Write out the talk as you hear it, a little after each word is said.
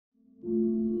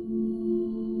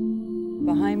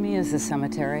Behind me is the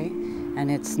cemetery, and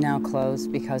it's now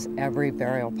closed because every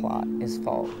burial plot is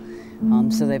full.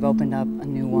 So they've opened up a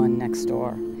new one next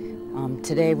door.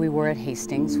 Today we were at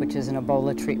Hastings, which is an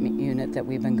Ebola treatment unit that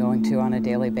we've been going to on a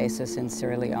daily basis in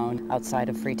Sierra Leone outside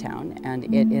of Freetown,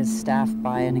 and it is staffed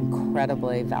by an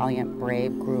incredibly valiant,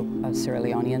 brave group of Sierra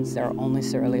Leoneans. There are only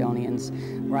Sierra Leoneans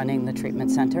running the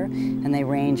treatment center, and they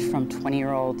range from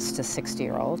 20-year-olds to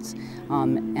 60-year-olds.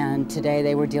 And today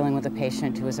they were dealing with a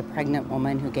patient who is a pregnant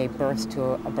woman who gave birth to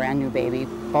a brand new baby.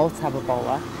 Both have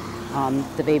Ebola.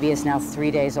 The baby is now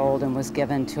 3 days old and was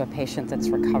given to a patient that's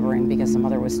recovering because the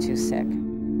mother was too sick.